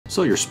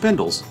So your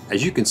spindles,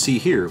 as you can see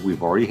here,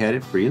 we've already had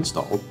it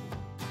pre-installed.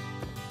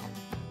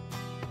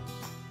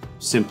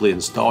 Simply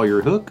install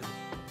your hook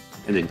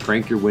and then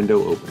crank your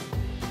window open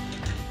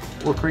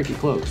or crank it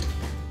closed.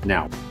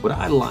 Now, what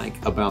I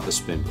like about the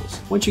spindles,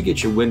 once you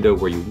get your window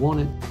where you want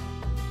it,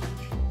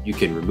 you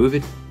can remove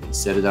it and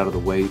set it out of the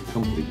way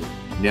completely.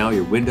 Now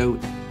your window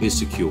is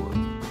secure.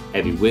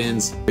 Heavy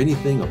winds,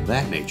 anything of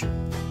that nature,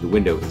 your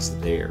window is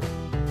there.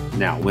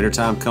 Now,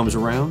 wintertime comes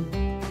around,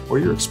 or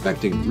you're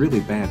expecting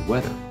really bad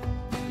weather,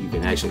 you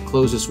can actually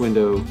close this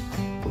window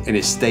and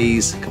it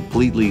stays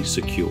completely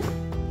secure.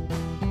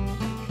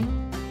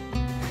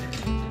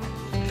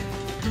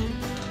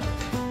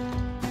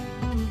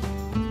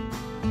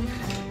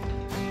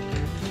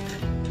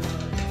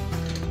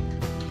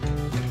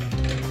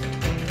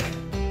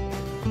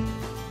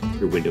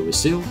 Your window is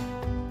sealed.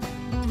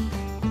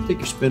 Take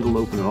your spindle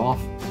opener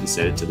off and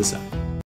set it to the side.